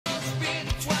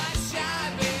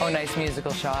Oh, nice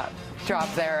musical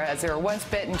drop there, as they were once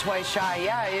bitten, twice shy.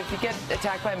 Yeah, if you get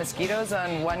attacked by mosquitoes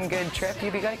on one good trip,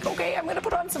 you'd be like, okay, I'm going to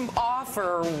put on some off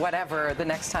or whatever the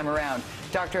next time around.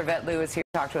 Dr. Yvette Lu is here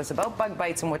to talk to us about bug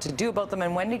bites and what to do about them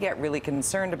and when to get really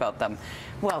concerned about them.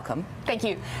 Welcome. Thank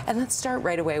you. And let's start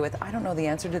right away with, I don't know the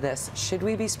answer to this. Should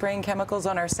we be spraying chemicals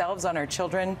on ourselves, on our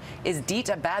children? Is DEET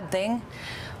a bad thing?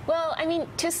 Well, I mean,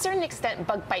 to a certain extent,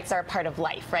 bug bites are a part of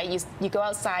life, right? You go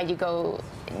outside, you go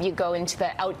into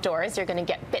the outdoors, you're going to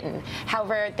get bitten.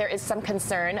 However, there is some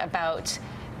concern about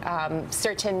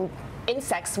certain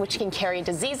insects which can carry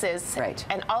diseases. Right.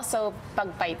 And also,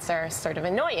 bug bites are sort of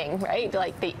annoying, right?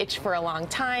 Like, they itch for a long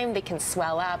time, they can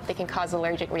swell up, they can cause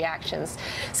allergic reactions.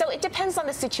 So it depends on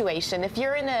the situation. If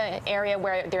you're in an area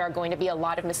where there are going to be a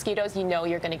lot of mosquitoes, you know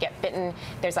you're going to get bitten,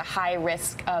 there's a high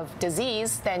risk of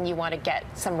disease, then you want to get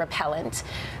some repellent.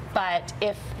 But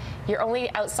if you're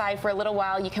only outside for a little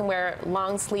while, you can wear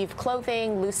long sleeve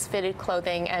clothing, loose fitted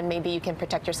clothing, and maybe you can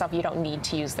protect yourself. You don't need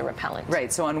to use the repellent.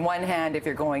 Right, so on one hand, if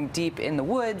you're going deep in the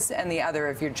woods, and the other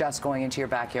if you're just going into your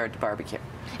backyard to barbecue.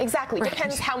 Exactly. Right.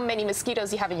 Depends how many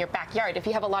mosquitoes you have in your backyard. If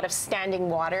you have a lot of standing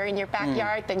water in your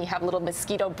backyard, then you have little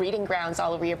mosquito breeding grounds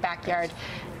all over your backyard.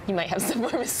 You might have some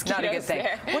more mosquitoes. Not a good thing.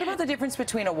 There. What about the difference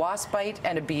between a wasp bite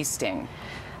and a bee sting?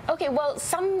 Okay, well,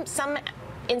 some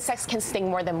insects can sting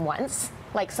more than once.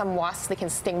 Like some wasps, they can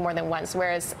sting more than once,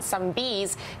 whereas some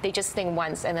bees, they just sting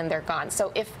once and then they're gone.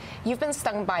 So if you've been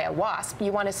stung by a wasp,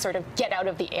 you want to sort of get out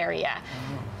of the area.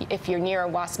 If you're near a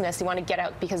wasp nest, you want to get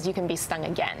out because you can be stung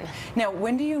again. Now,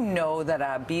 when do you know that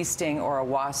a bee sting or a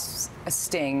wasp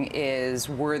sting is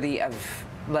worthy of,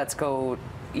 let's go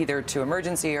either to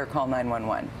emergency or call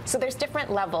 911? So there's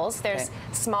different levels. There's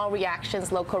small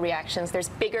reactions, local reactions. There's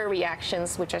bigger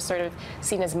reactions, which are sort of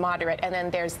seen as moderate. And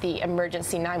then there's the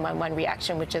emergency 911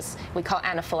 reaction, which is we call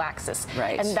anaphylaxis.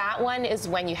 Right. And that one is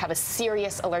when you have a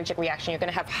serious allergic reaction. You're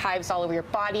going to have hives all over your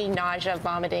body, nausea,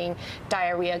 vomiting,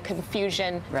 diarrhea,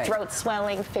 confusion, throat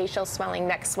swelling, facial swelling,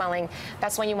 neck swelling.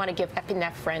 That's when you want to give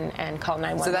epinephrine and call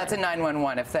 911. So that's a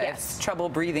 911 if trouble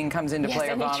breathing comes into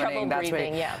play or vomiting. That's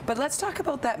breathing, right. But let's talk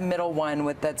about that middle one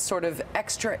with that sort of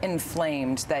extra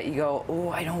inflamed that you go, oh,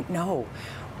 I don't know.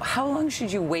 How long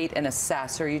should you wait and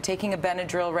assess? Are you taking a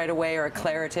Benadryl right away or a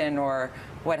Claritin or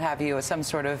what have you, some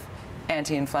sort of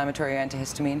anti-inflammatory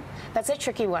antihistamine? That's a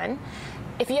tricky one.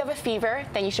 If you have a fever,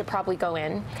 then you should probably go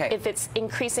in. Okay. If it's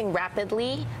increasing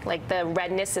rapidly, like the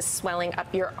redness is swelling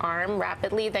up your arm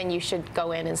rapidly, then you should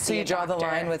go in and see a doctor. So you draw the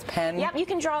line with pen? Yep, you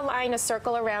can draw a line, a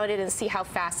circle around it, and see how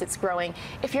fast it's growing.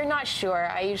 If you're not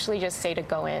sure, I usually just say to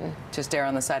go in. Just err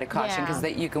on the side of caution, because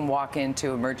you can walk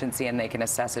into emergency and they can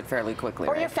assess it fairly quickly,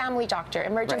 or right? your family doctor.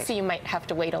 Emergency, you might have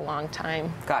to wait a long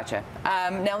time. Gotcha.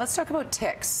 Now let's talk about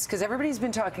ticks, because everybody's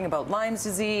been talking about Lyme's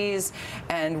disease,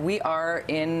 and we are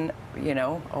in, you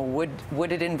know, a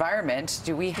wooded environment.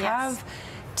 Do we have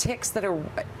ticks that are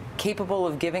capable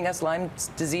of giving us Lyme's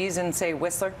disease in, say,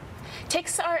 Whistler?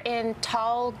 Ticks are in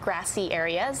tall, grassy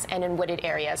areas and in wooded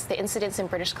areas. The incidence in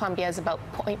British Columbia is about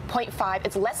 0.5.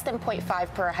 It's less than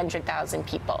 0.5 per 100,000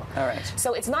 people. All right.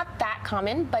 So it's not that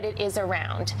common, but it is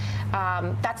around.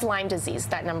 That's Lyme disease,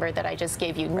 that number that I just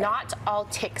gave you. Right. Not all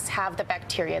ticks have the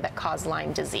bacteria that cause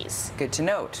Lyme disease. Good to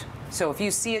note. So if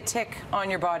you see a tick on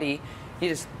your body, you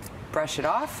just brush it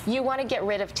off? You want to get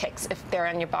rid of ticks if they're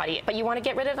on your body, but you want to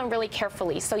get rid of them really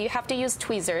carefully. So you have to use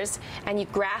tweezers, and you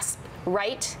grasp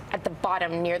right at the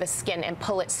bottom near the skin and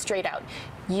pull it straight out.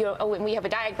 And we have a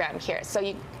diagram here. So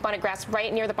you want to grasp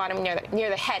right near the bottom, near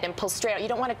the head, and pull straight out. You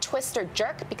don't want to twist or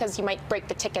jerk because you might break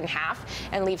the tick in half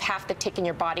and leave half the tick in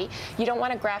your body. You don't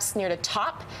want to grasp near the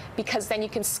top because then you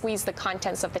can squeeze the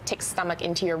contents of the tick's stomach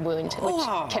into your wound, which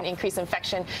can increase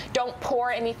infection. Don't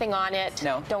pour anything on it.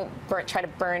 No. Don't try to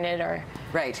burn it or.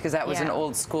 Right, because that was an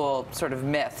old school sort of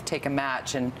myth. Take a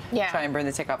match and try and burn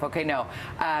the tick off. Okay, no.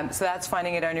 So that's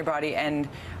finding it on your body. And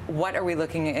what are we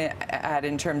looking at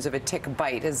in terms of a tick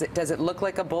bite? Does it look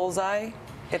like a bullseye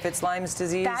if it's Lyme's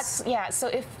disease? So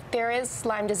if there is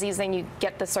Lyme disease, then you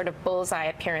get the sort of bullseye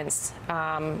appearance,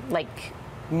 like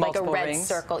a red rings?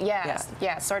 circle.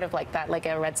 Yeah, sort of like that, like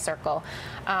a red circle.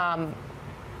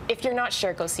 If you're not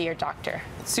sure, go see your doctor.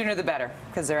 Sooner the better,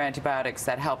 because there are antibiotics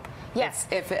that help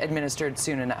if administered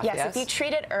soon enough. Yes, if you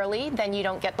treat it early, then you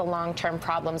don't get the long-term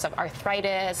problems of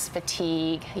arthritis,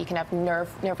 fatigue. You can have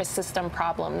nervous system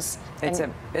problems.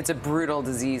 It's a brutal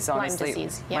disease, honestly. Lyme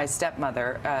disease, My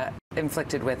stepmother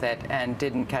inflicted with it and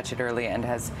didn't catch it early and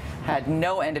has had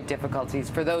no end of difficulties.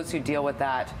 For those who deal with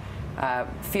that,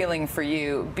 feeling for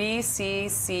you.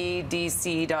 bccdc.ca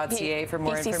for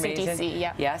more information. BCCDC,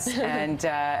 yeah. Yes, and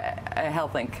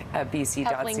HealthLink, bc.ca.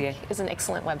 HealthLink is an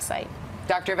excellent website.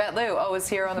 Dr. Yvette Lu, always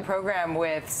here on the program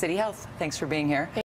with City Health. Thanks for being here.